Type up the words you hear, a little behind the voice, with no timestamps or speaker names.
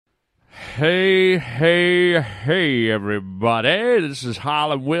Hey, everybody. This is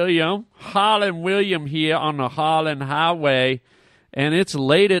Harlan William. Harlan William here on the Harlan Highway. And it's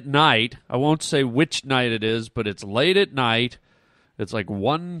late at night. I won't say which night it is, but it's late at night. It's like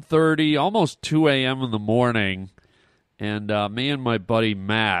 1:30, almost 2 a.m. in the morning. And me and my buddy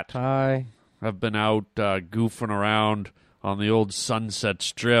Matt Hi. have been out goofing around on the old Sunset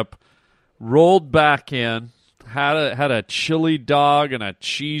Strip. Rolled back in. Had a chili dog and a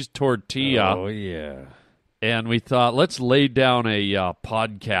cheese tortilla. Oh, yeah. And we thought, let's lay down a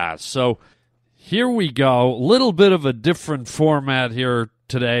podcast. So here we go. A little bit of a different format here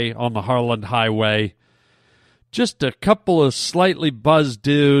today on the Harlan Highway. Just a couple of slightly buzzed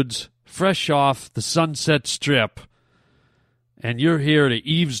dudes, fresh off the Sunset Strip. And you're here to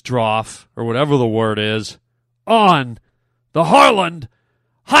eavesdrop, or whatever the word is, on the Harlan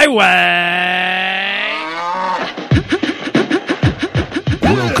Highway.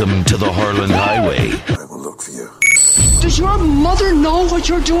 Welcome to the Harlan Highway. I will look for you. Does your mother know what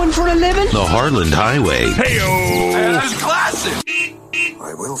you're doing for a living? The Harlan Highway. Heyo! That's classic.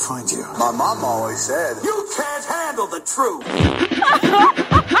 I will find you. My mom always said, you can't handle the truth.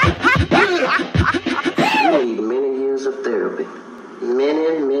 You need many years of therapy.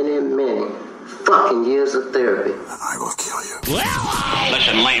 Many fucking years of therapy. I will kill you.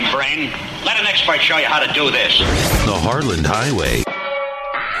 Listen, lame brain. Let an expert show you how to do this. The Harlan Highway.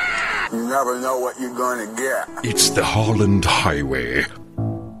 You never know what you're going to get. It's the Harlan Highway.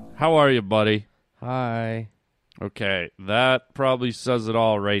 How are you, buddy? Hi. Okay, that probably says it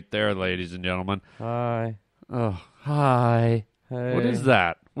all right there, ladies and gentlemen. Hi. Oh, hi. Hey. What is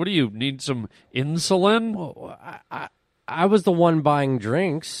that? What do you need? Some insulin? Well, I was the one buying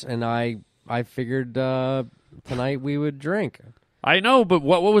drinks, and I figured tonight we would drink. I know, but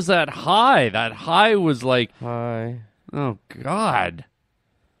what was that high? That high was like, Hi. oh, God.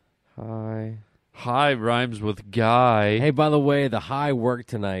 Hi. High rhymes with guy. Hey, by the way, the high worked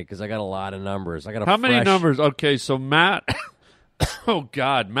tonight because I got a lot of numbers. I got a How many fresh- numbers? Okay, so Matt, oh,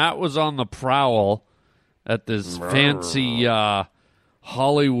 God, Matt was on the prowl at this fancy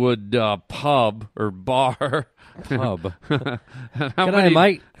Hollywood pub or bar. pub. How Good many- night,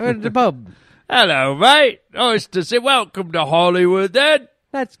 mate. Go to the pub. Hello, mate. Nice to say welcome to Hollywood, then.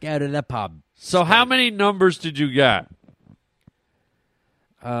 Let's go to the pub. So how many numbers did you get?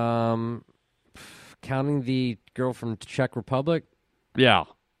 Counting the girl from Czech Republic. Yeah.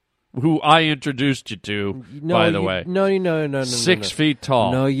 Who I introduced you to, by the way. No. 6 feet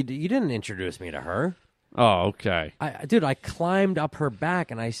tall. No, you didn't introduce me to her. Oh, okay. I climbed up her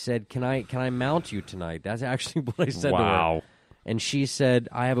back and I said, "Can I mount you tonight?" That's actually what I said to her. Wow. And she said,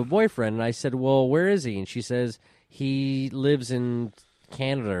 "I have a boyfriend." And I said, "Well, where is he?" And she says, "He lives in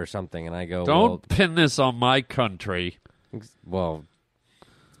Canada or something." And I go, Don't pin this on my country. Well,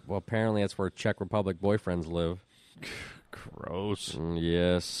 apparently that's where Czech Republic boyfriends live. Gross.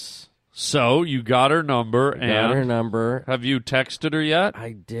 Yes. So you got her number, Got and her number. have you texted her yet?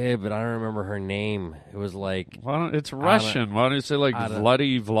 I did, but I don't remember her name. It was like It's Russian. Why don't you say like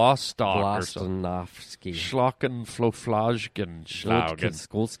Vladivostok or something? Vostonovsky. Schlagenfloflajgen Schlagen.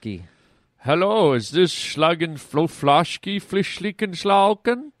 Skolsky. Hello, is this Schlagenfloflajki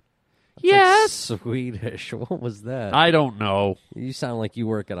Flischlicken? It's Yes. like Swedish. What was that? I don't know. You sound like you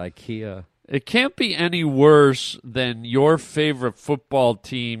work at IKEA. It can't be any worse than your favorite football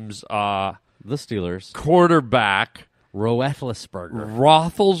team's The Steelers. quarterback, Roethlisberger.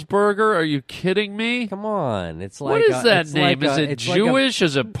 Roethlisberger. Are you kidding me? Come on. It's like What is that it's name? like Is it it's like Jewish?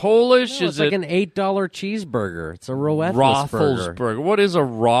 Is it Polish? No, Is it's like it an $8 cheeseburger. It's a Roethlisberger. Roethlisberger? What is a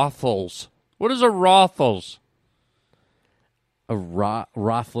Roethls? What is a Roethls? A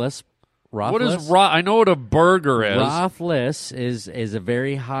Roethlis. What is I know what a burger is. Roethlis is a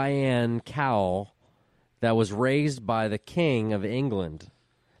very high-end cow that was raised by the king of England,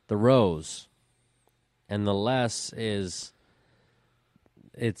 the Rose. And the less is,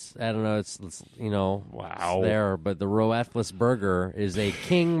 it's I don't know, it's Wow. it's there, but the Roethlis burger is a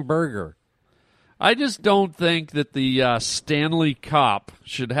king burger. I just don't think that the Stanley Cup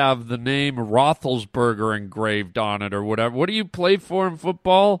should have the name Roethlisberger engraved on it or whatever. What do you play for in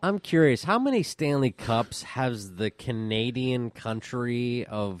football? I'm curious, how many Stanley Cups has the Canadian country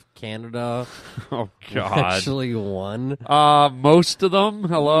of Canada Oh, God. actually won? Most of them.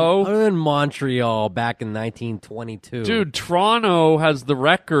 Hello? Other than Montreal back in 1922. Dude, Toronto has the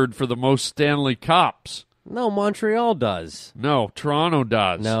record for the most Stanley Cups. No, Montreal does. No, Toronto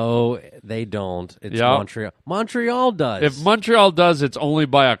does. No, they don't. It's Yep. Montreal. Montreal does. If Montreal does, it's only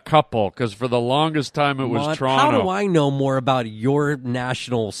by a couple, because for the longest time it was How Toronto. do I know more about your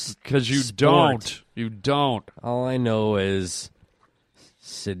national Because you sport? don't. You don't. All I know is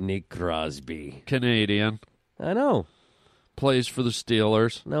Sidney Crosby. Canadian. I know. Plays for the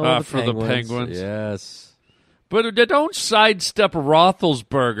Steelers. No, for the Penguins. Yes. But don't sidestep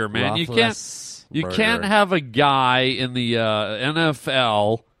Roethlisberger, man. You can't have a guy in the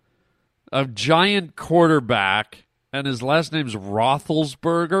NFL, a giant quarterback, and his last name's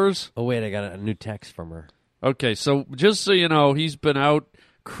Roethlisberger's. Oh, wait, I got a new text from her. Okay, so just so you know, he's been out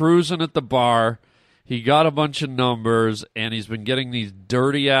cruising at the bar. He got a bunch of numbers, and he's been getting these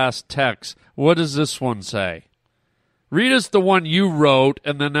dirty-ass texts. What does this one say? Read us the one you wrote,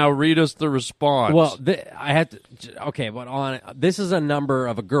 and then now read us the response. Well, I had to. Okay, but this is a number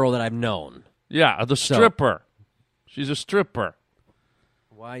of a girl that I've known. Yeah, the stripper. She's a stripper.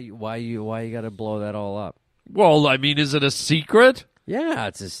 Why you got to blow that all up? Well, I mean, is it a secret? Yeah,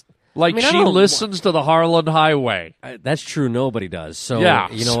 it's just like she listens to the Harland Highway. That's true. Nobody does. So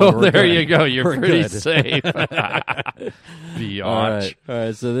yeah, you know. So there good. you go. You're we're pretty good. safe. All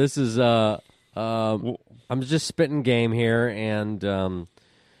right. So this is I'm just spitting game here, and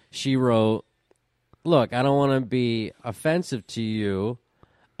she wrote, "Look, I don't want to be offensive to you.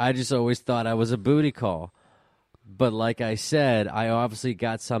 I just always thought I was a booty call. But like I said, I obviously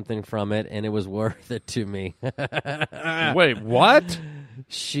got something from it, and it was worth it to me." Wait, what?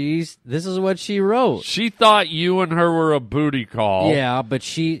 This is what she wrote. She thought you and her were a booty call. Yeah, but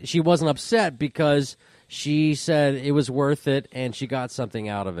she wasn't upset because she said it was worth it, and she got something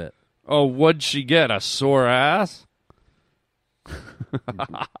out of it. Oh, what'd she get? A sore ass? Yeah,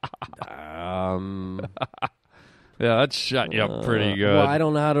 that shut you up pretty good. Well, I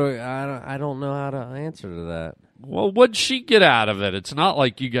don't know how to. I don't know how to answer to that. Well, what'd she get out of it? It's not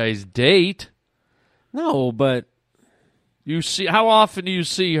like you guys date. No, but you see. How often do you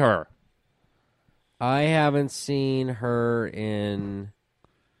see her? I haven't seen her in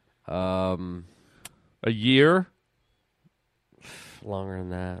a year. Longer than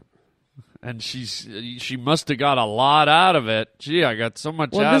that. And she must have got a lot out of it. Gee, I got so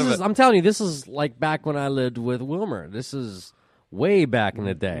much out of it. I'm telling you, this is like back when I lived with Wilmer. This is way back in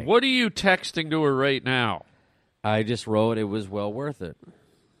the day. What are you texting to her right now? I just wrote it was well worth it.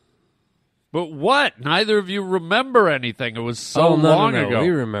 But what? Neither of you remember anything. It was so long ago. We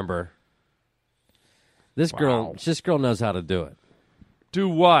remember. This girl knows how to do it. Do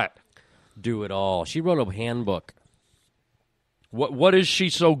what? Do it all. She wrote a handbook. What is she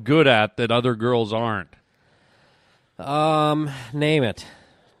so good at that other girls aren't? Name it.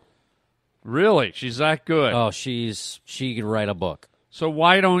 Really? She's that good? Oh, she can write a book. So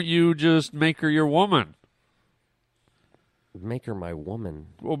why don't you just make her your woman? Make her my woman.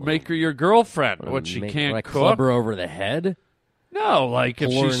 Well, make her your girlfriend. What, she can't like cook? Club her over the head? No, like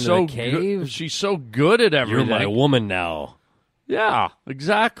if she's so good, she's so good at everything. You're my woman now. Yeah,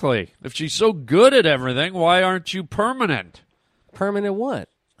 exactly. If she's so good at everything, why aren't you permanent? Permanent what?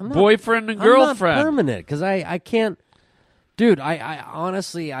 I'm not, boyfriend and girlfriend. I'm not permanent because I can't. Dude, I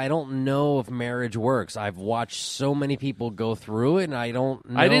honestly, I don't know if marriage works. I've watched so many people go through it, and I don't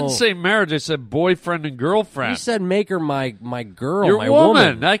know. I didn't say marriage. I said boyfriend and girlfriend. You said make her my girl, your my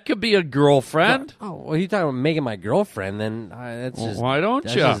woman. That could be a girlfriend. Well, you talking about making my girlfriend? Then that's just why don't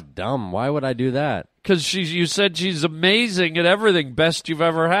that's you? That's just dumb. Why would I do that? Because you said she's amazing at everything, best you've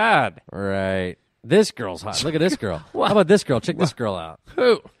ever had. Right. This girl's hot. Look at this girl. How about this girl? Check this girl out.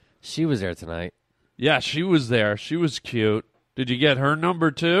 Who? She was there tonight. Yeah, she was there. She was cute. Did you get her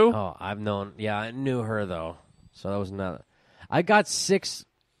number too? Oh, I knew her though. So that was not. I got 6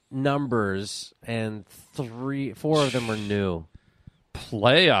 numbers and 4 of them were new.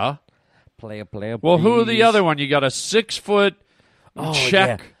 Playa. Well, who are the other one? You got a 6-foot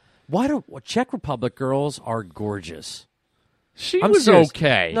Czech. Yeah. Why don't Czech Republic girls are gorgeous? She I'm was serious.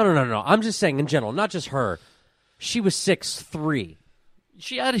 okay. No. I'm just saying in general, not just her. She was 6'3".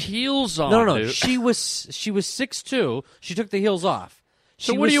 She had heels on. No. Dude. She was 6'2". She took the heels off.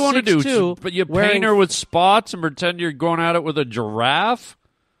 So what do you want to do? But you paint her with spots and pretend you're going at it with a giraffe?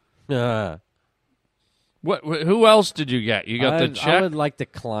 What? Who else did you get? You got the Czech. I would like to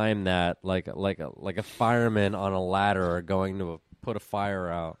climb that like a fireman on a ladder or going to put a fire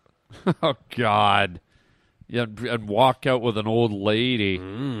out. Oh God. Yeah, and walk out with an old lady.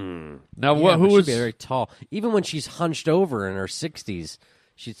 Now, who was very tall? Even when she's hunched over in her 60s,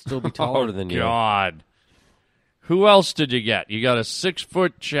 she'd still be taller than you. God, who else did you get? You got a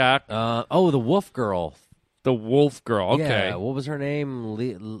 6-foot Czech. The Wolf Girl. The Wolf Girl. Okay, yeah, what was her name?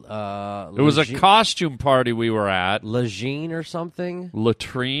 It was a costume party we were at. Lejeune or something.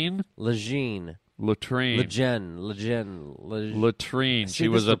 Latrine. Lejeune. Latrine. Latrine. She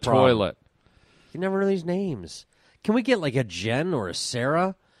was a toilet. You never know these names. Can we get like a Jen or a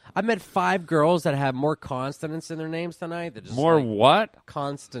Sarah? I met 5 girls that have more consonants in their names tonight. They're just More like what?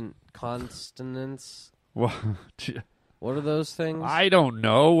 consonants. What? What are those things? I don't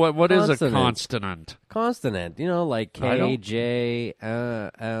know. What is a Consonant. consonant? Consonant. Like I K, don't- J,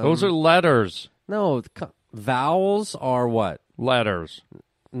 Those are letters. No, vowels are what? Letters.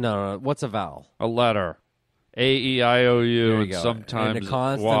 No, what's a vowel? A letter. A, E, I, O, U, There you and go. sometimes and a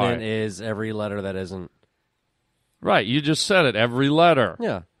consonant Y. is every letter that isn't. Right, you just said it. Every letter.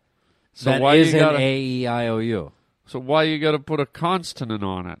 Yeah. So that why you isn't gotta? A, E, I, O, U. So why you got to put a consonant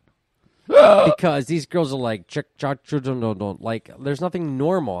on it? Because these girls are like, like, there's nothing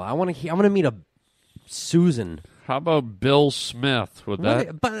normal. I want to meet a Susan. How about Bill Smith? Would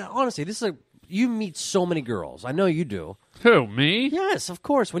that? But honestly, this is you meet so many girls. I know you do. Who, me? Yes, of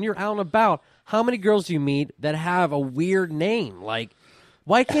course. When you're out and about, how many girls do you meet that have a weird name? Like,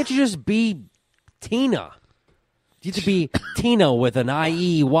 why can't you just be Tina? You have to be Tina with an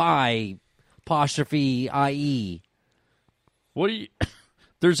I-E-Y apostrophe I-E. What do you?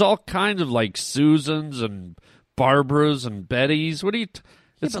 There's all kinds of like Susans and Barbaras and Bettys. What do you?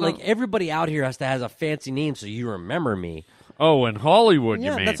 It's like everybody out here has a fancy name so you remember me. Oh, in Hollywood,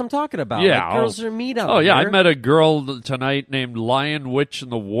 Yeah, you mean? that's what I'm talking about. Yeah, Like, girls are meet out Oh, yeah, I here. met a girl tonight named Lion Witch in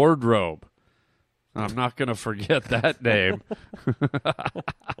the Wardrobe. I'm not going to forget that name.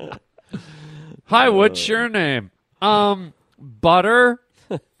 Hi, what's your name? Butter.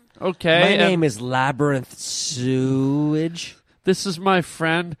 Okay. My and name is Labyrinth Sewage. This is my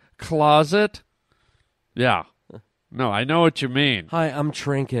friend Closet. Yeah. No, I know what you mean. Hi, I'm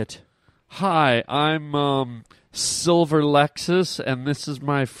Trinket. Hi, I'm Silver Lexus, and this is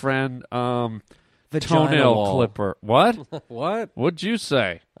my friend Vagina Toenail wall. Clipper. What? What? What'd you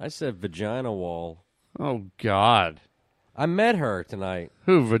say? I said vagina wall. Oh, God. I met her tonight.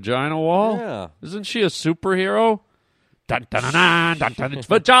 Who, Vagina Wall? Yeah. Isn't she a superhero? Dun, dun, dun, dun, dun, dun, it's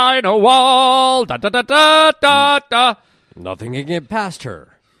Vagina Wall. Dun, dun, dun, dun, dun, dun. Nothing can get past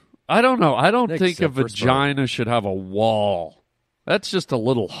her. I don't know. I don't think a Except for vagina should have a wall. That's just a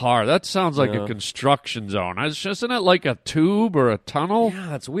little hard. That sounds like Yeah. a construction zone. Isn't it like a tube or a tunnel?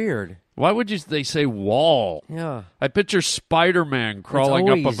 Yeah, it's weird. Why would they say wall? Yeah. I picture Spider-Man crawling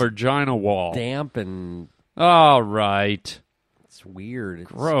up a always vagina wall. Damp and All right. it's weird.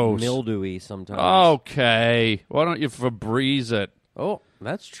 It's Gross. mildewy sometimes. Okay. Why don't you Febreze it? Oh,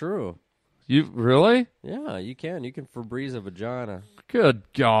 that's true. You really? Yeah, you can. You can Febreze a vagina. Good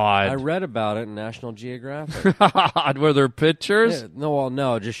I God. read about it in National Geographic. Were there pictures? Yeah,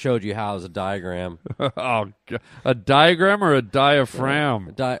 no, it just showed you how as a diagram. Oh, God. A diagram or a diaphragm?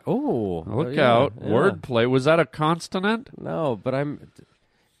 Look Out. Wordplay. Was that a consonant? No, but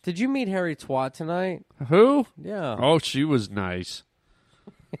Did you meet Harry Twat tonight? Who? Yeah. Oh, she was nice.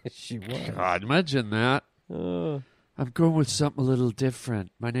 She was. God, imagine that. I'm going with something a little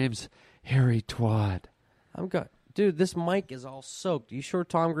different. My name's Harry Twad. I'm good. Dude, this mic is all soaked. You sure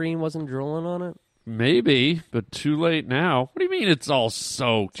Tom Green wasn't drooling on it? Maybe, but too late now. What do you mean it's all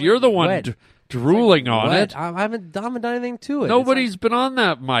soaked? You're the one wet. drooling on What? it. I haven't done anything to it. Nobody's been on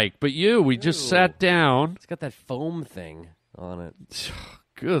that mic but you. We just sat down. It's got that foam thing on it.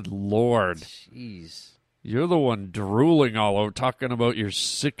 Good Lord. Jeez. You're the one drooling all over, talking about your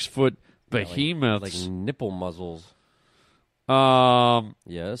 6-foot behemoths. Like nipple muzzles.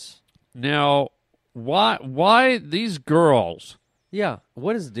 Yes. Now, why these girls? Yeah.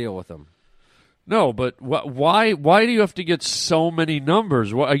 What is the deal with them? No, but why do you have to get so many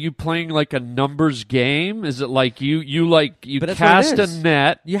numbers? What, are you playing like a numbers game? Is it like you But that's cast what it a is.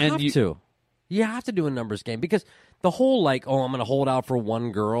 net? You and have to. You have to do a numbers game because the whole I'm going to hold out for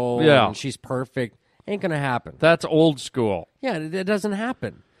one girl and she's perfect ain't going to happen. That's old school. Yeah, it doesn't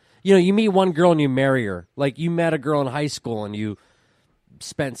happen. You meet one girl and you marry her. Like you met a girl in high school and you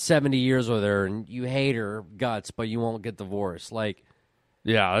spent 70 years with her and you hate her guts, but you won't get divorced. Like,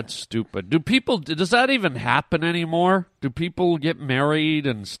 Yeah, that's stupid. Does that even happen anymore? Do people get married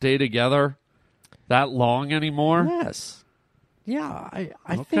and stay together that long anymore? yes. Yeah, I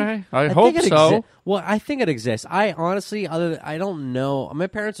Okay. think I think hope it so. Well, I think it exists. I honestly, I don't know. My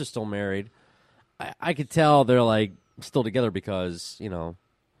parents are still married. I could tell they're like still together because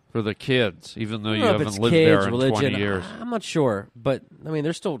For the kids, even though I you don't know if it's haven't lived kids, there in religion. 20 years. I'm not sure, but I mean,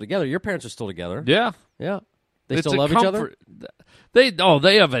 they're still together. Your parents are still together. Yeah. Yeah, they It's still a love each other. comfort.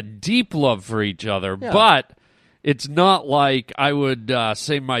 They have a deep love for each other, Yeah. but it's not like I would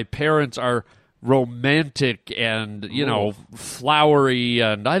say my parents are romantic and flowery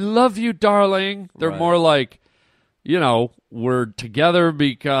and I love you, darling. They're Right. more like we're together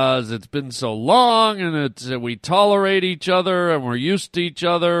because it's been so long and we tolerate each other and we're used to each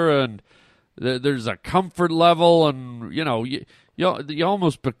other and there's a comfort level and you you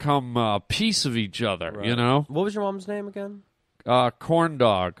almost become a piece of each other, Right. you know? What was your mom's name again? Corn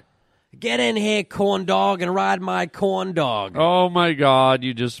dog. Get in here, corn dog, and ride my corn dog. Oh, my God,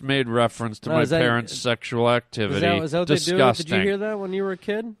 you just made reference to No, my is that- parents' sexual activity. Is that what Disgusting. they do? Did you hear that when you were a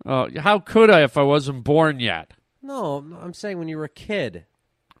kid? How could I if I wasn't born yet? No, I'm saying when you were a kid.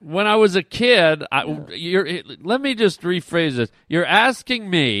 When I was a kid, let me just rephrase this. You're asking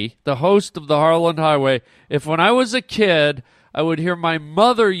me, the host of the Harland Highway, if when I was a kid, I would hear my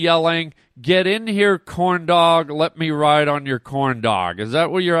mother yelling, "Get in here, corn dog, let me ride on your corn dog." Is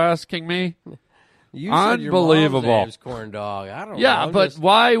that what you're asking me? You said your mom's Unbelievable. name's corn dog. I don't Yeah, know. but Just-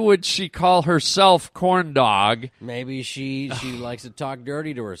 why would she call herself corn dog? maybe she likes to talk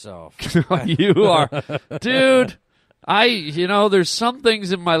dirty to herself. You are, dude. There's some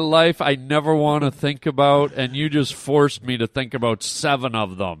things in my life I never want to think about, and you just forced me to think about 7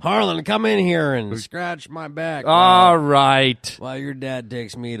 of them. Harlan, come in here and scratch my back All right. while your dad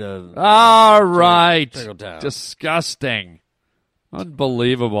takes me to. All right. Tingletown. Disgusting.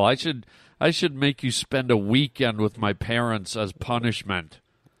 Unbelievable. I should make you spend a weekend with my parents as punishment.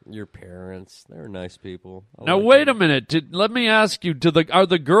 Your parents, they're nice people. Now wait a minute. Let me ask you: are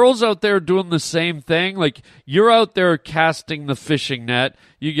the girls out there doing the same thing? Like you're out there casting the fishing net.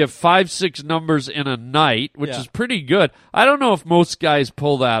 You get 5-6 numbers in a night, which is pretty good. I don't know if most guys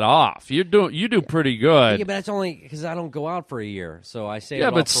pull that off. You do pretty good. Yeah, but that's only because I don't go out for a year, so I say. Yeah,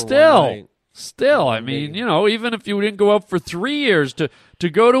 it but off for one still. night. Still, I mean, even if you didn't go out for 3 years to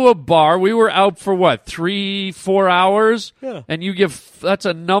go to a bar, we were out for what, 3-4 hours? Yeah. And you that's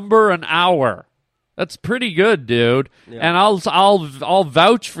a number an hour. That's pretty good, dude. Yeah. And I'll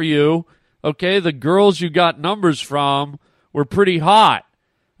vouch for you. Okay, the girls you got numbers from were pretty hot.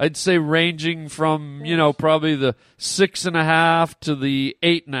 I'd say ranging from probably the 6.5 to the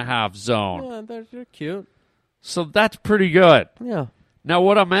 8.5 zone. Yeah, they're cute. So that's pretty good. Yeah. Now,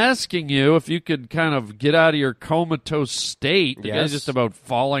 what I'm asking you, if you could kind of get out of your comatose state, the guy's Yes. just about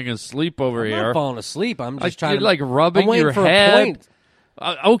falling asleep over I'm here. not falling asleep. I'm just trying You're to like rubbing I'm waiting your for head. A point.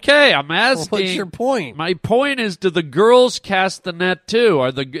 Okay, I'm asking. What's your point? My point is, do the girls cast the net too?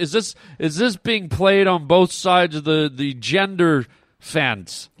 Is this being played on both sides of the gender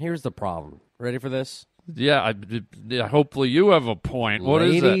fence? Here's the problem. Ready for this? Yeah, hopefully you have a point. What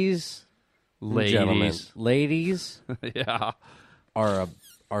is it? Ladies, and gentlemen, ladies Yeah.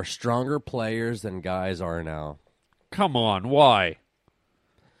 are stronger players than guys are now Come on, why?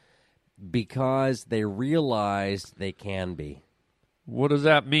 because they realize they can be. What does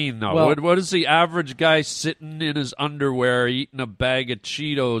that mean, though? Well- What is the average guy sitting in his underwear, eating a bag of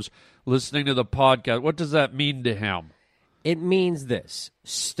Cheetos, listening to the podcast? What does that mean to him? It means this.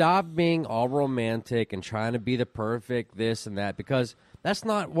 Stop being all romantic and trying to be the perfect this and that because that's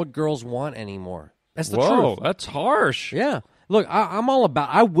not what girls want anymore. That's the Whoa, truth. that's harsh. Yeah. Look, I'm all about.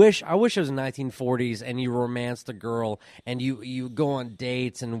 I wish it was the 1940s and you romanced a girl and you go on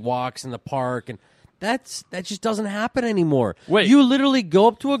dates and walks in the park and that just doesn't happen anymore. Wait. You literally go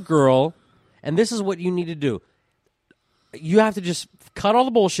up to a girl and this is what you need to do. You have to just cut all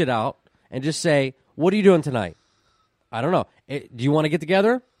the bullshit out and just say, "What are you doing tonight?" I don't know. Do you want to get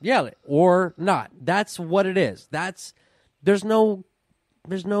together? Yeah, or not. That's what it is. There's no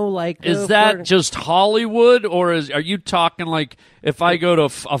like. Is that just Hollywood, or are you talking like if I go to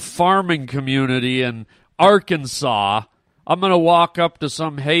a farming community in Arkansas, I'm going to walk up to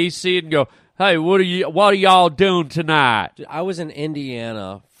some hayseed and go, "Hey, what are y'all doing tonight?" I was in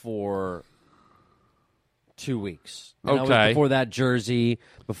Indiana for 2 weeks. And I was Okay. before that, Jersey.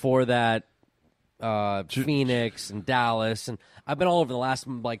 Before that, Phoenix and Dallas, and I've been all over the last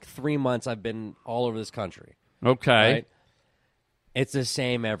 3 months. I've been all over this country. Okay. Right? It's the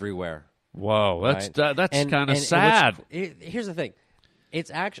same everywhere. Whoa, that's right? kind of and sad. here's the thing.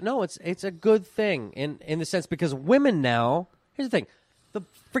 It's actually it's a good thing in the sense because women now. Here's the thing.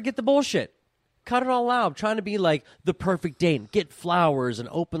 Forget the bullshit. Cut it all out. I'm trying to be like the perfect date. Get flowers and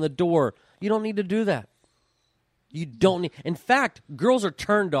open the door. You don't need to do that. You don't need. In fact, girls are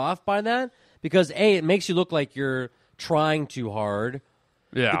turned off by that because it makes you look like you're trying too hard.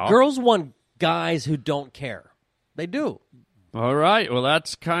 Yeah. The girls want guys who don't care. They do. All right. Well,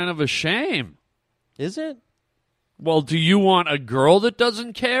 that's kind of a shame. Is it? Well, do you want a girl that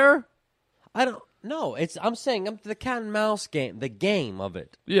doesn't care? I don't know. I'm saying the cat and mouse game. The game of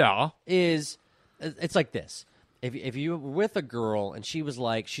it Yeah. is it's like this. If you were with a girl and she was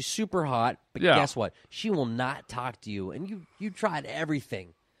like she's super hot, but Yeah. guess what? She will not talk to you, and you tried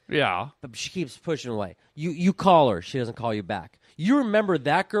everything, Yeah. but she keeps pushing away. You call her, she doesn't call you back. You remember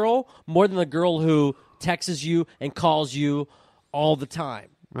that girl more than the girl who texts you and calls you all the time.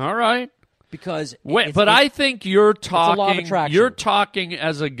 All right. because Wait, but I think you're a law of talking. attraction. You're talking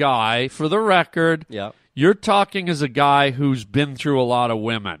as a guy. For the record, Yeah. you're talking as a guy who's been through a lot of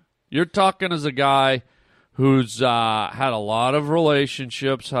women. You're talking as a guy who's had a lot of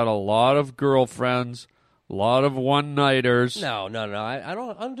relationships, had a lot of girlfriends, a lot of one-nighters. No. I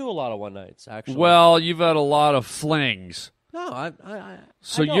don't do a lot of one nights actually. Well, you've had a lot of flings. no,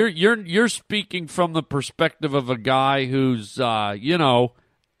 So I don't. you're speaking from the perspective of a guy who's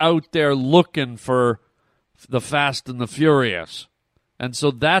out there looking for the Fast and the Furious. And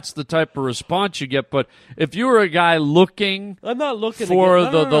so that's the type of response you get. But if you were a guy looking I'm not looking for to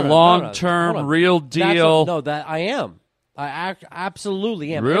get, no, the no, long-term, Hold on. real That's deal, that I am. I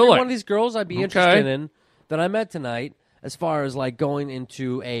absolutely am. Really? Every one of these girls I'd be Okay. interested in that I met tonight, as far as like going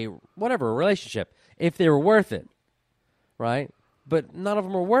into a relationship, if they were worth it, right? But none of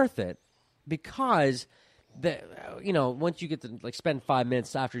them are worth it because once you get to like spend 5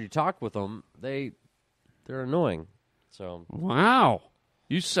 minutes after you talk with them, they're annoying. So wow.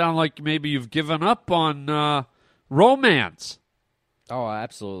 You sound like maybe you've given up on romance. oh,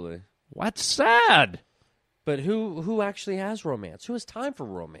 absolutely. That's sad. But who actually has romance? Who has time for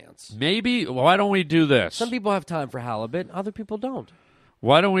romance? Maybe, why don't we do this? Some people have time for halibut, other people don't.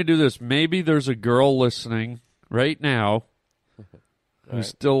 Why don't we do this? Maybe there's a girl listening right now who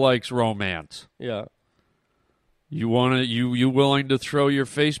still likes romance. Yeah. You willing to throw your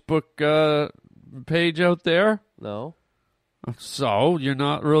Facebook page out there? No. So you're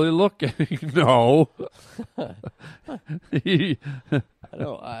not really looking. No. I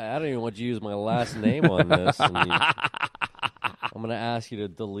don't even want you to use my last name on this. I'm going to ask you to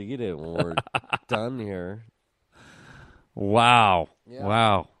delete it when we're done here. Wow. Yeah.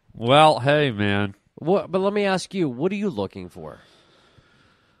 Wow. Well, hey, man. But let me ask you, what are you looking for?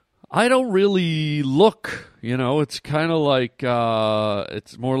 I don't really look, it's kind of like,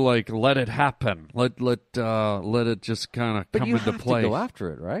 it's more like let it happen. Let it just kind of But come you into have play. to go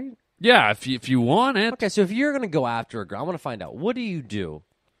after it, right? Yeah, if you want it. Okay, so if you're going to go after a girl, I want to find out, what do you do?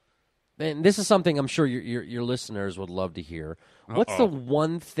 And this is something I'm sure your listeners would love to hear. What's the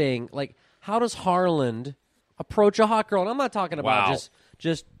one thing, like, how does Harland approach a hot girl? And I'm not talking about Wow.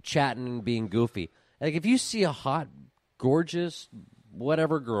 just chatting and being goofy. Like, if you see a hot, gorgeous,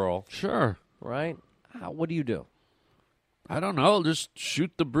 whatever girl, Sure. right? What do you do? I don't know. Just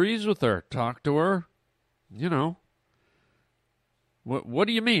shoot the breeze with her. Talk to her. What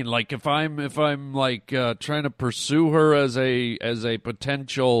do you mean? Like if I'm like trying to pursue her as a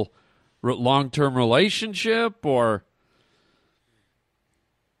potential long-term relationship, or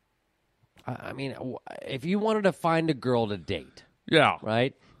I mean, if you wanted to find a girl to date, yeah,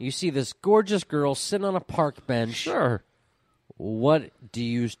 right? You see this gorgeous girl sitting on a park bench. sure. What do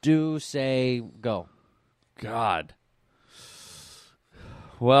you do? Say, go. God.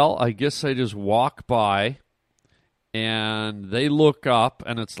 Well, I guess I just walk by, and they look up,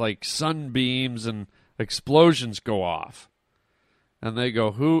 and it's like sunbeams and explosions go off. And they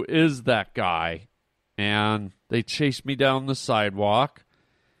go, "Who is that guy?" And they chase me down the sidewalk.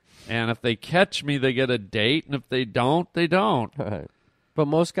 And if they catch me, they get a date. And if they don't, they don't. All right. But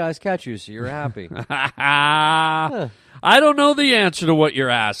most guys catch you, so you're happy. I don't know the answer to what you're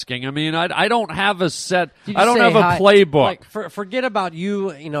asking. I mean, I don't have a set. You I don't say have a hi- playbook. Like, forget about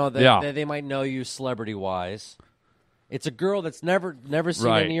you. They might know you celebrity wise. It's a girl that's never seen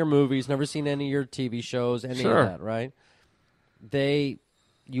Right. any of your movies, never seen any of your TV shows, any Sure. of that, right?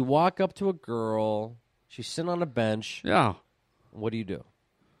 You walk up to a girl. She's sitting on a bench. Yeah. What do you do?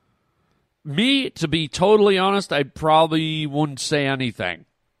 Me, to be totally honest, I probably wouldn't say anything.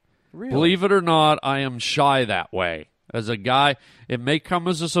 Really? Believe it or not, I am shy that way. As a guy, it may come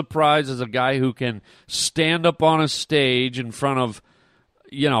as a surprise as a guy who can stand up on a stage in front of,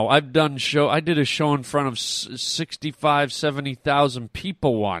 I did a show in front of 65, 70,000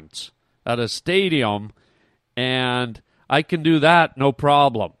 people once at a stadium, and I can do that no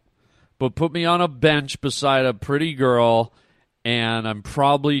problem. But put me on a bench beside a pretty girl, and I'm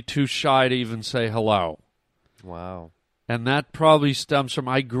probably too shy to even say hello. Wow. And that probably stems from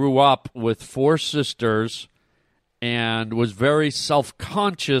I grew up with 4 sisters and was very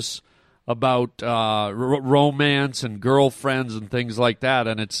self-conscious about romance and girlfriends and things like that,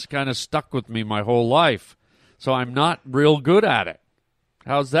 and it's kind of stuck with me my whole life. So I'm not real good at it.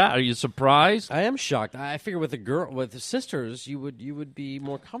 How's that? Are you surprised? I am shocked. I figure with sisters, you would be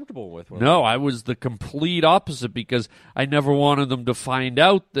more comfortable with. No, I was the complete opposite because I never wanted them to find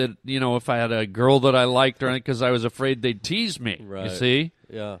out that, if I had a girl that I liked or anything, because I was afraid they'd tease me. Right. You see?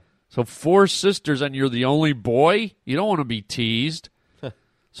 Yeah. So 4 sisters and you're the only boy? You don't want to be teased.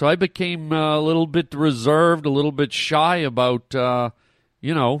 So I became a little bit reserved, a little bit shy about,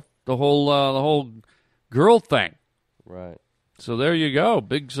 the whole girl thing. Right. So there you go.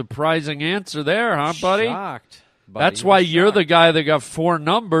 Big surprising answer there, huh, buddy? Shocked. Buddy. That's why I'm you're the shocked. guy that got 4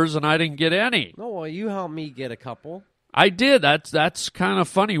 numbers and I didn't get any. No, well, you helped me get a couple. I did. That's kind of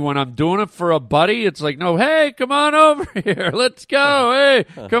funny. When I'm doing it for a buddy, it's like, no, hey, come on over here. Let's go. Hey,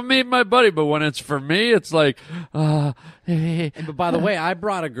 come meet my buddy. But when it's for me, it's like, hey. But by the way, I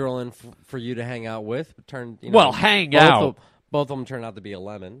brought a girl in for you to hang out with. Hang both out. Both of them turned out to be a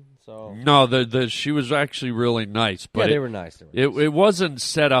lemon. So No, she was actually really nice. But they were nice. It wasn't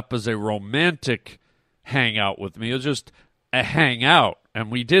set up as a romantic hangout with me. It was just a hangout. And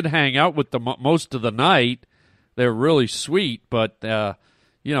we did hang out with them most of the night. They were really sweet, but, they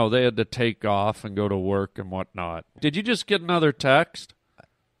had to take off and go to work and whatnot. Did you just get another text?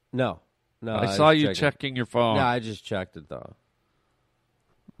 No. I saw you checking your phone. No, I just checked it, though.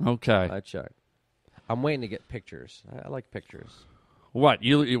 Okay. I checked. I'm waiting to get pictures. I like pictures. What?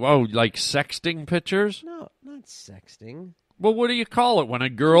 You like sexting pictures? No, not sexting. Well, what do you call it when a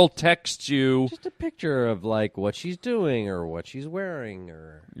girl texts you? Just a picture of, like, what she's doing or what she's wearing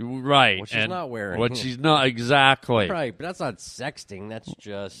or Right. what she's and not wearing. What she's not, exactly. Right, but that's not sexting. That's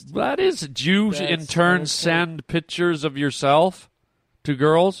just... That is, do you in turn send pictures of yourself to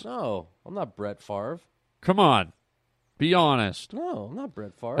girls? No, I'm not Brett Favre. Come on. Be honest. No, I'm not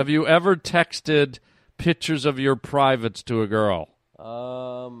Brett Favre. Have you ever texted pictures of your privates to a girl?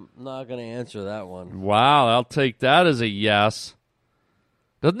 Not going to answer that one. Wow, I'll take that as a yes.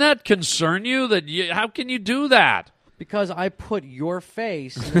 Doesn't that concern you? How can you do that? Because I put your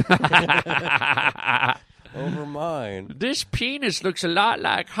face over mine. This penis looks a lot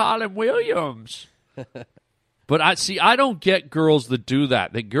like Harlan Williams. But I don't get girls that do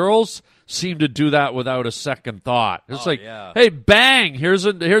that. The girls seem to do that without a second thought. It's hey, bang! Here's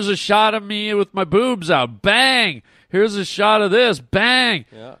a shot of me with my boobs out. Bang! Here's a shot of this. Bang!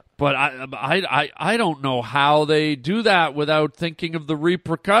 Yeah. But I don't know how they do that without thinking of the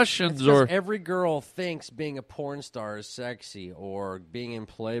repercussions. Or every girl thinks being a porn star is sexy or being in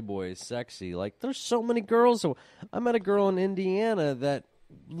Playboy is sexy. Like, there's so many girls. I met a girl in Indiana that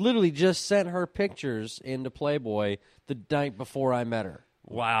literally just sent her pictures into Playboy the night before I met her.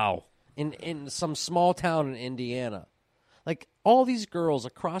 Wow. In some small town in Indiana. Like, all these girls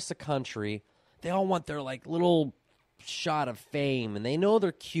across the country, they all want their, like, little shot of fame, and they know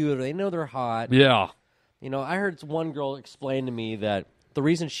they're cute, or they know they're hot. Yeah. I heard one girl explain to me that the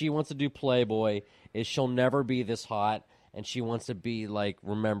reason she wants to do Playboy is she'll never be this hot, and she wants to be, like,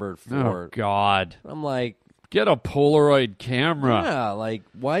 remembered for... Oh, God. I'm like... Get a Polaroid camera. Yeah, like,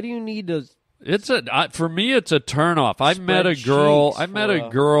 why do you need to... For me, it's a turnoff. I met a girl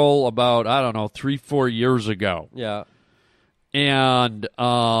about, 3-4 years ago. Yeah. And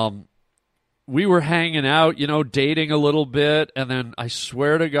we were hanging out, dating a little bit. And then I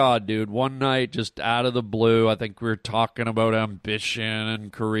swear to God, dude, one night, just out of the blue, I think we were talking about ambition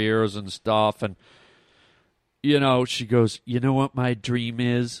and careers and stuff. And, she goes, you know what my dream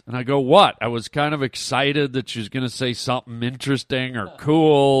is? And I go, what? I was kind of excited that she was going to say something interesting or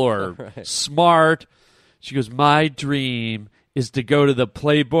cool or smart. She goes, my dream is to go to the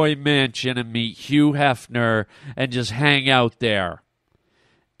Playboy Mansion and meet Hugh Hefner and just hang out there.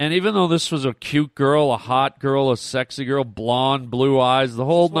 And even though this was a cute girl, a hot girl, a sexy girl, blonde, blue eyes, the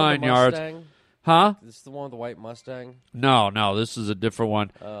whole 9 yards. Huh? This is the one with the white Mustang? No, this is a different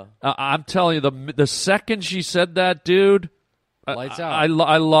one. I'm telling you, the second she said that, dude, Lights out.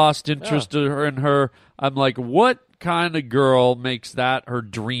 I lost interest in her. I'm like, what kind of girl makes that her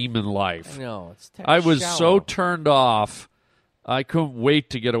dream in life? I know. I was shallow. so turned off, I couldn't wait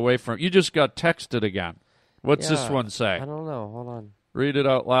to get away from it. You just got texted again. What's this one say? I don't know. Hold on. Read it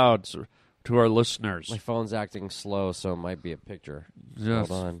out loud to our listeners. My phone's acting slow, so it might be a picture. Yes,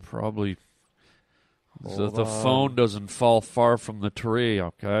 Hold on. probably. So Hold the on. phone doesn't fall far from the tree,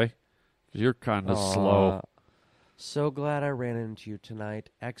 okay? You're kind of slow. So glad I ran into you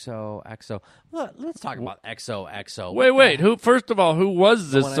tonight. XOXO. Let's talk about XOXO. Wait. Who? First of all, who was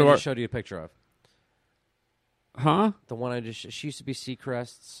The this? one I just showed you a picture of. Huh? The one she used to be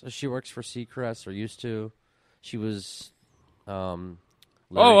Seacrest. She works for Seacrest, or used to. She was, oh,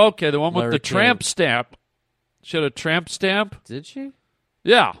 okay, the one with Larry the King. tramp stamp. She had a tramp stamp? Did she?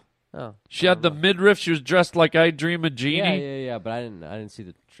 Yeah. Oh. She had the midriff. She was dressed like I Dream of Jeannie. Yeah, but I didn't see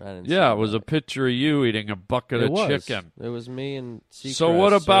the... Yeah, it was a picture of you eating a bucket of chicken. It was me and Seacrest. So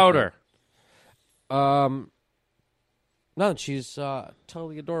what about her? No, she's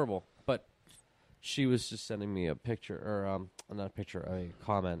totally adorable. But she was just sending me a picture, or not a picture, a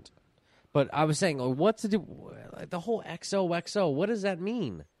comment. But I was saying, what's to do? Like, the whole XOXO, what does that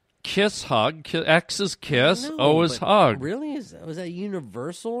mean? kiss, hug. X is kiss, No, O is but hug. Really? Was that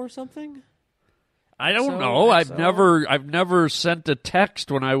universal or something? I don't XO, know. XO? I've never sent a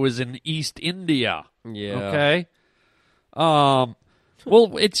text when I was in East India. Yeah. Okay.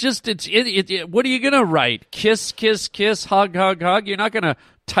 Well, it's just what are you gonna write? Kiss, kiss, kiss, hug, hug, hug. You're not gonna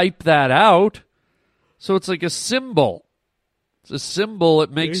type that out. So it's like a symbol. It's a symbol.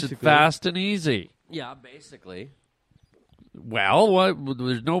 It makes it fast and easy. Yeah, basically. Well,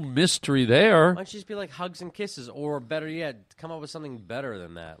 there's no mystery there. Why don't you just be like hugs and kisses, or better yet, come up with something better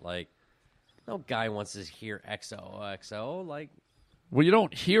than that? Like, no guy wants to hear XOXO. Like, Well, you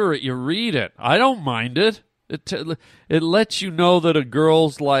don't hear it, you read it. I don't mind it. It lets you know that a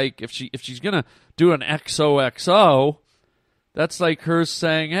girl's like, if she's gonna do an XOXO, that's like her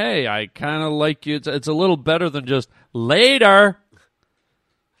saying, "Hey, I kind of like you." It's a little better than just later,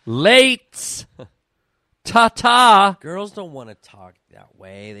 late, ta-ta. girls don't want to talk that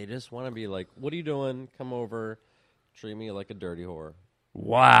way. They just want to be like, "What are you doing? Come over, treat me like a dirty whore."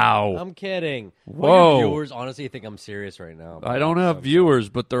 Wow. I'm kidding. Whoa. All your viewers honestly think I'm serious right now. I don't have viewers,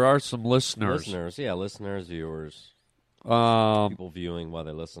 but there are some listeners. Listeners, viewers. Um, People viewing while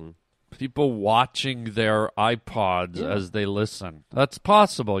they listen. people watching their iPods as they listen. That's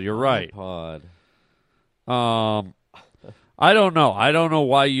possible. You're right. Pod. I don't know. I don't know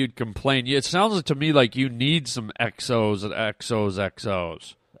why you'd complain. It sounds to me like you need some XOs and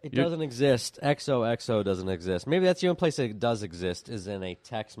XOs. It doesn't exist. XOXO doesn't exist. Maybe that's the only place it does exist is in a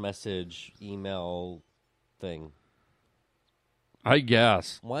text message, email thing. I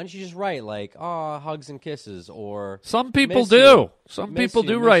guess. Why don't you just write like, "Oh, hugs and kisses," or Some people miss do. you. Some Miss people you,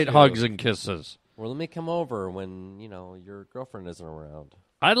 do miss write you. hugs and kisses. Or let me come over when, your girlfriend isn't around.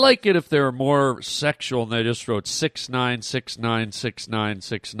 I'd like it if they were more sexual and they just wrote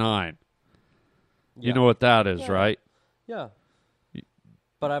 69696969. You know what that is, right? Yeah.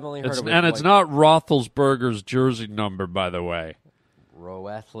 But I've only heard of it. And it's not Roethlisberger's jersey number, by the way.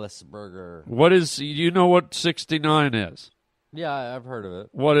 Roethlisberger. What is? You know what 69 is? Yeah, I've heard of it.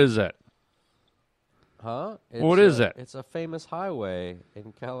 What is it? Huh? What is it? It's a famous highway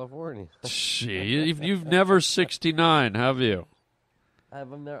in California. Gee, you've never 69, have you? I've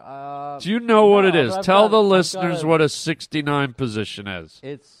never, Do you know what it no, is? but I've Tell got- the I've got listeners a- what a 69 position is.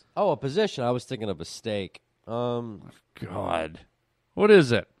 It's a position. I was thinking of a steak. God. What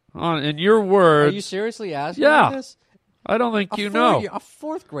is it? In your Are words, you seriously asking Yeah. me this? I don't think you know. A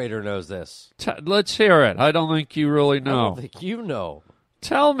fourth grader knows this. Let's hear it. I don't think you really I know. don't think you know.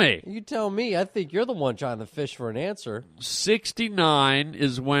 Tell me. You tell me. I think you're the one trying to fish for an answer. 69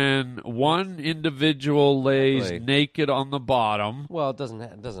 is when one individual lays Exactly. naked on the bottom. Well, it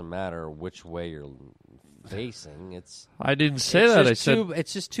doesn't matter which way you're facing. I didn't say It's that. I just said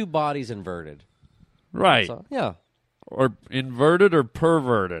it's just two bodies inverted. right. So, yeah, Or inverted or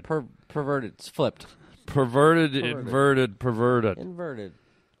perverted. perverted. It's flipped. Perverted, inverted, perverted. Inverted.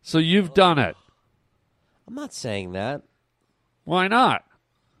 So you've done it. I'm not saying that. Why not?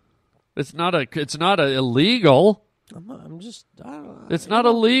 It's not illegal. I'm just. I don't know. It's not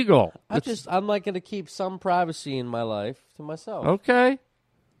illegal. I'm like going to keep some privacy in my life to myself. Okay.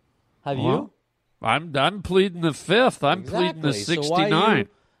 Have Well, you? I'm pleading the fifth. I'm pleading the Exactly. So 69.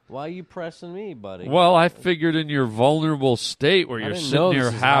 why are you pressing me, buddy? Well, I figured in your vulnerable state where I you're didn't sitting know here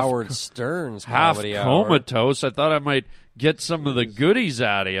this is half Howard Stern's half comedy hour. comatose, I thought I might get some of the goodies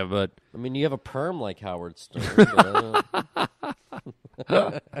out of you, but I mean, you have a perm like Howard Stern.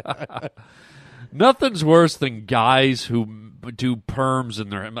 nothing's worse than guys who do perms in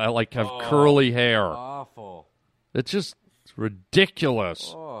their like have curly hair. Awful. It's just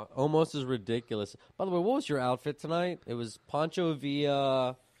ridiculous. Oh, almost as ridiculous. By the way, what was your outfit tonight? It was Pancho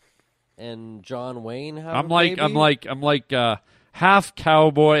Villa and John Wayne. I'm like half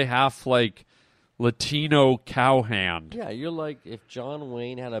cowboy, half like Latino cowhand. Yeah, you're like if John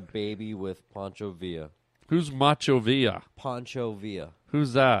Wayne had a baby with Pancho Villa. Who's Macho Villa? Pancho Villa.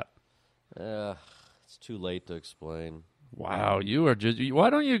 Who's that? It's too late to explain. Wow, you are just. Why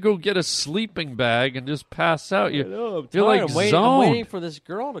don't you go get a sleeping bag and just pass out? You're like I'm waiting zoned. for this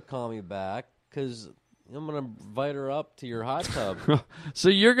girl to call me back because I'm going to invite her up to your hot tub. So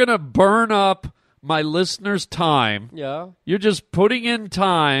you're gonna burn up my listeners' time. Yeah. You're just putting in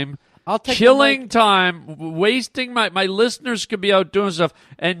time, I'll take the killing mic. time, wasting my listeners could be out doing stuff,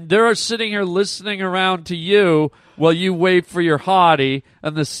 and they're sitting here listening around to you while you wait for your hottie,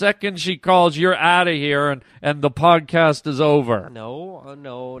 and the second she calls, you're out of here, and the podcast is over. No.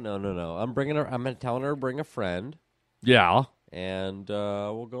 I'm bringing her. I'm telling her to bring a friend, Yeah. and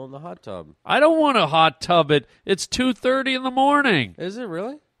we'll go in the hot tub. I don't want a hot tub. It's 2:30 in the morning. Is it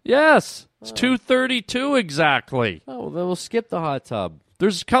really? Yes, it's 2:32 exactly. Oh, well, then we'll skip the hot tub.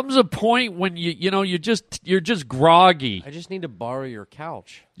 There's comes a point when you're just groggy. I just need to borrow your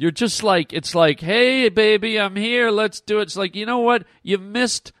couch. You're just like, it's like, hey, baby, I'm here. Let's do it. It's like, you know what? You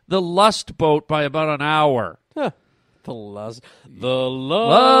missed the Lust Boat by about an hour. The Lust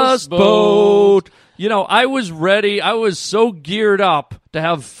Boat. I was ready. I was so geared up to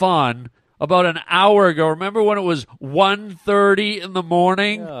have fun about an hour ago. Remember when it was 1:30 in the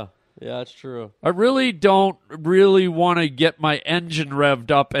morning? Yeah, that's true. I really don't want to get my engine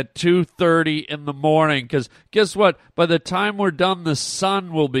revved up at 2:30 in the morning because guess what? By the time we're done, the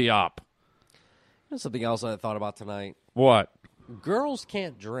sun will be up. There's something else I thought about tonight. What? Girls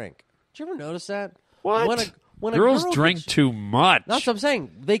can't drink. Did you ever notice that? What? When Girls a girl drink gets, too much. That's what I'm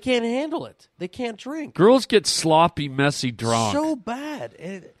saying. They can't handle it. They can't drink. Girls get sloppy, messy drunk. So bad.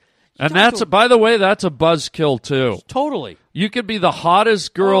 And by the way, that's a buzzkill too. Totally. You could be the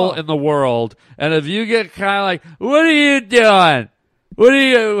hottest girl in the world, and if you get kind of like, what are you doing? What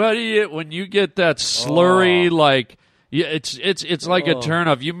are you, when you get that slurry, like, it's like a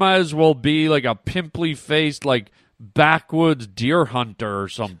turnoff. You might as well be like a pimply faced, like, backwoods deer hunter or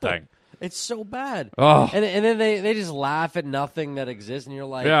something. It's so bad. Oh. And then they just laugh at nothing that exists, and you're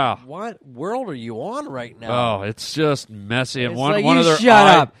like, Yeah. What world are you on right now? Oh, it's just messy. And It's one like, of you their shut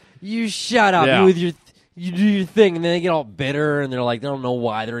up. You shut up. Yeah. You do your thing, and then they get all bitter, and they're like, they don't know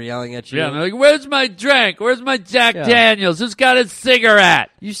why they're yelling at you. Yeah, and they're like, where's my drink? Where's my Jack Yeah. Daniels? Who's got a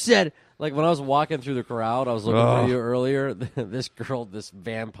cigarette? You said, like, when I was walking through the crowd, I was looking for you earlier. This girl, this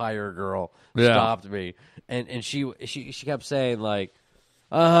vampire girl, stopped me, and she kept saying, like,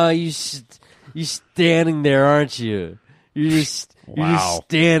 you standing there, aren't you? You're just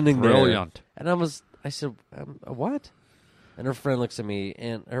standing Brilliant. there. And I said, what? And her friend looks at me,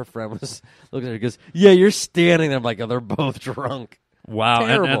 and her friend was looking at her and goes, yeah, you're standing there. I'm like, oh, they're both drunk. Wow,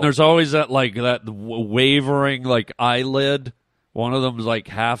 and there's always that wavering like eyelid. One of them's like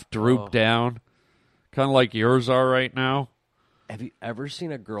half drooped down, kind of like yours are right now. Have you ever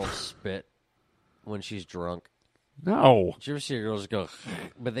seen a girl spit when she's drunk? No. Did you ever see a girl just go,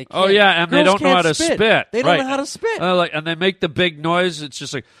 but they can't. Oh yeah, and they Girls don't know how can't to spit. They don't know how to spit. And they make the big noise. It's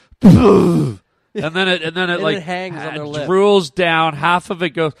just like, and then it like it hangs on their lip. drools down. Half of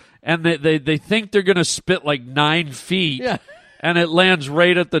it goes, and they think they're gonna spit like 9 feet. Yeah. And it lands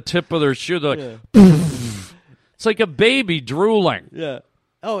right at the tip of their shoe. They're like, it's like a baby drooling. Yeah.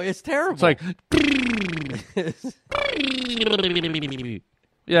 Oh, it's terrible. It's like,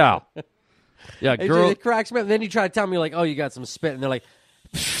 yeah. Yeah, girl. It cracks me up. And then you try to tell me, like, oh, you got some spit. And they're like,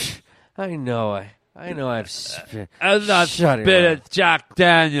 I know I've spit. I'm not Shut it spit up. at Jack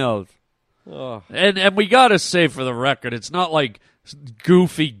Daniels. Oh. And we got to say for the record, it's not like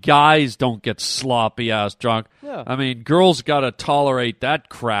goofy guys don't get sloppy-ass drunk. Yeah. I mean, girls got to tolerate that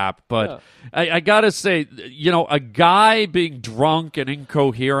crap. But I got to say, a guy being drunk and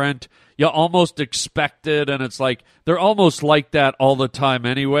incoherent, you almost expect it, and it's like they're almost like that all the time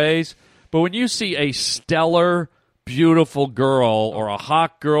anyways. But when you see a stellar, beautiful girl or a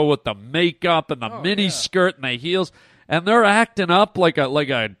hot girl with the makeup and the mini skirt and the heels, and they're acting up like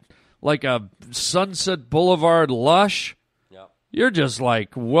a Sunset Boulevard lush, you're just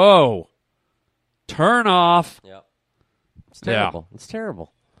like, whoa, turn off. Yeah. It's terrible. Yeah. It's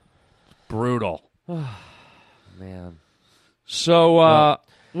terrible. Brutal. Man. So,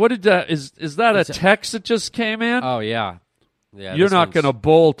 what did that, is that a text that just came in? Oh, yeah. Yeah. You're not going to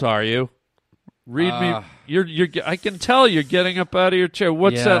bolt, are you? Read me. You're. I can tell you're getting up out of your chair.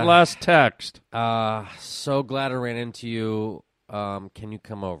 What's that last text? So glad I ran into you. Can you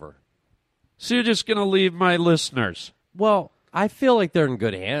come over? So you're just going to leave my listeners? Well, I feel like they're in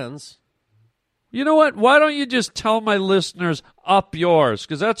good hands. You know what? Why don't you just tell my listeners up yours?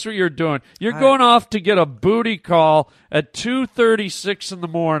 Because that's what you're doing. You're going off to get a booty call at 2:36 in the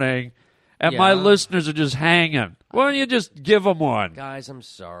morning, and my listeners are just hanging. Why don't you just give them one? Guys, I'm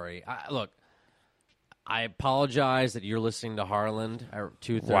sorry. Look, I apologize that you're listening to Harland at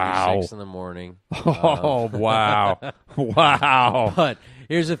 2:36 in the morning. Oh, wow. Wow. But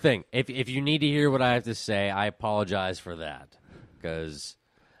here's the thing. If you need to hear what I have to say, I apologize for that. Because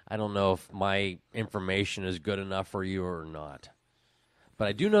I don't know if my information is good enough for you or not. But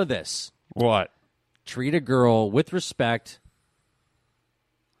I do know this. What? Treat a girl with respect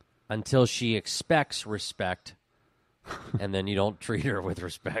until she expects respect, and then you don't treat her with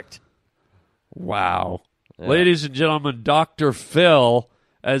respect. Wow. Yeah. Ladies and gentlemen, Dr. Phil,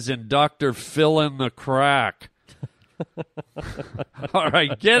 as in Dr. Phil in the crack. All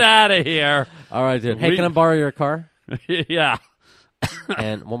right, get out of here. All right, dude. Hey, can I borrow your car? Yeah.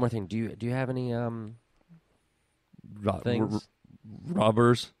 And one more thing. Do you have any things?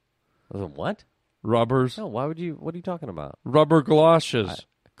 Rubbers? What? Rubbers. No, why would you? What are you talking about? Rubber galoshes.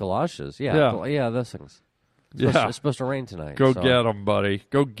 Galoshes? Yeah. Yeah. Those things. It's supposed to rain tonight. Go get them, buddy.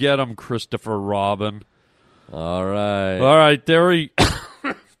 Go get them, Christopher Robin. All right. All right, there we...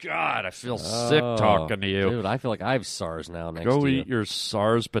 God, I feel sick talking to you. Dude, I feel like I have SARS now next Go to you. eat your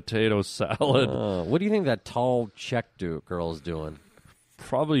SARS potato salad. What do you think that tall Czech girl is doing?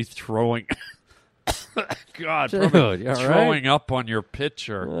 Probably throwing... God, Dude, probably you all throwing up on your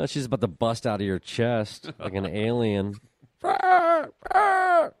picture. She's about to bust out of your chest like an alien.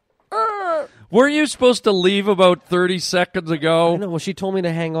 Weren't you supposed to leave about 30 seconds ago? I know. Well, she told me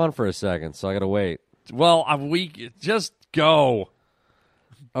to hang on for a second, so I got to wait. Well, just go.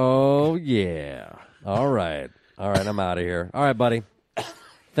 Oh, yeah. All right. I'm out of here. All right, buddy.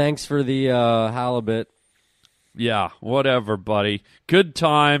 Thanks for the halibut. Yeah, whatever, buddy. Good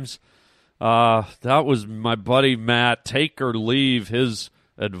times. That was my buddy Matt. Take or leave his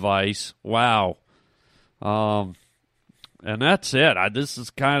advice. Wow. And that's it. This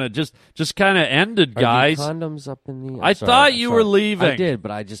is kind of just kind of ended, guys. Are the condoms up in the... I thought you were leaving. I did,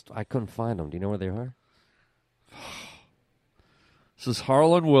 but I couldn't find them. Do you know where they are? This is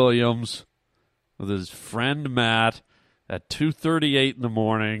Harlan Williams with his friend Matt at 2:38 in the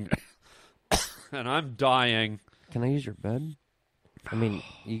morning, and I'm dying. Can I use your bed? I mean,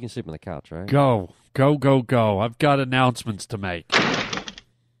 you can sleep on the couch, right? Go. I've got announcements to make.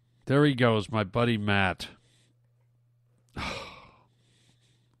 There he goes, my buddy Matt.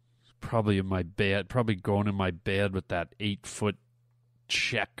 Probably in my bed, probably going in my bed with that 8-foot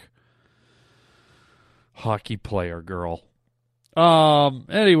Czech hockey player girl.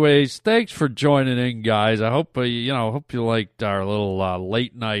 Anyways, thanks for joining in, guys. I hope hope you liked our little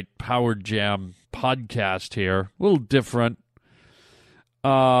late night Power Jam podcast here. A little different.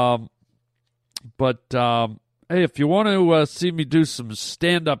 But hey, if you want to see me do some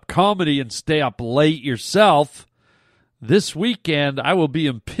stand-up comedy and stay up late yourself, this weekend I will be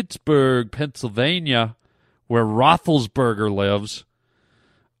in Pittsburgh, Pennsylvania, where Roethlisberger lives,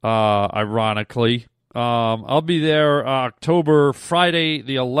 ironically. I'll be there Friday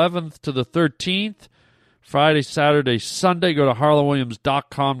the 11th to the 13th. Friday, Saturday, Sunday. Go to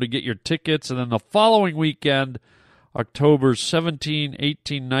harlanwilliams.com to get your tickets. And then the following weekend, October 17,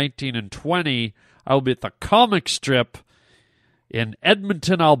 18, 19, and 20, I will be at the Comic Strip in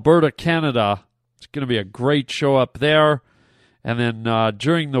Edmonton, Alberta, Canada. It's going to be a great show up there. And then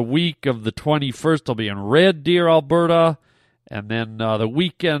during the week of the 21st, I'll be in Red Deer, Alberta. And then the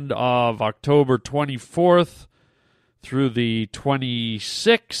weekend of October 24th through the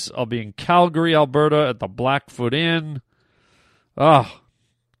 26th, I'll be in Calgary, Alberta at the Blackfoot Inn.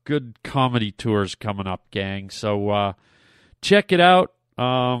 Good comedy tours coming up, gang. So check it out.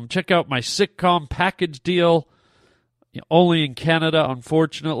 Check out my sitcom package deal. Only in Canada,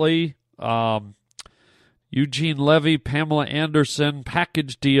 unfortunately. Eugene Levy, Pamela Anderson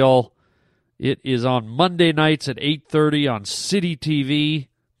package deal. It is on Monday nights at 8:30 on City TV.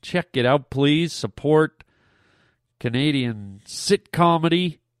 Check it out, please. Support Canadian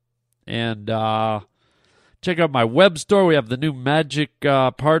sitcomedy. And check out my web store. We have the new Magic,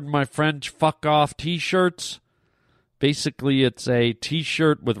 pardon my French, fuck off t-shirts. Basically, it's a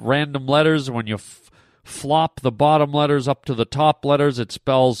t-shirt with random letters. When you flop the bottom letters up to the top letters, it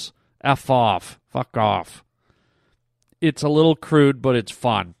spells F off, fuck off. It's a little crude, but it's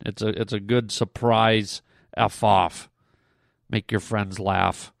fun. It's a good surprise F off. Make your friends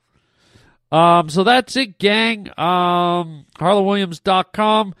laugh. So that's it, gang.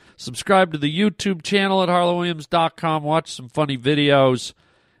 HarlanWilliams.com. Subscribe to the YouTube channel at HarlanWilliams.com. Watch some funny videos.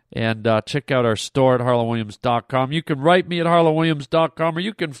 And check out our store at HarlanWilliams.com. You can write me at HarlanWilliams.com, or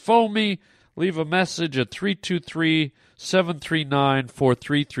you can phone me. Leave a message at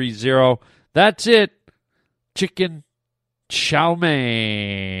 323-739-4330. That's it. Chicken chow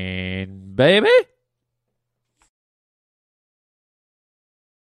mein, baby.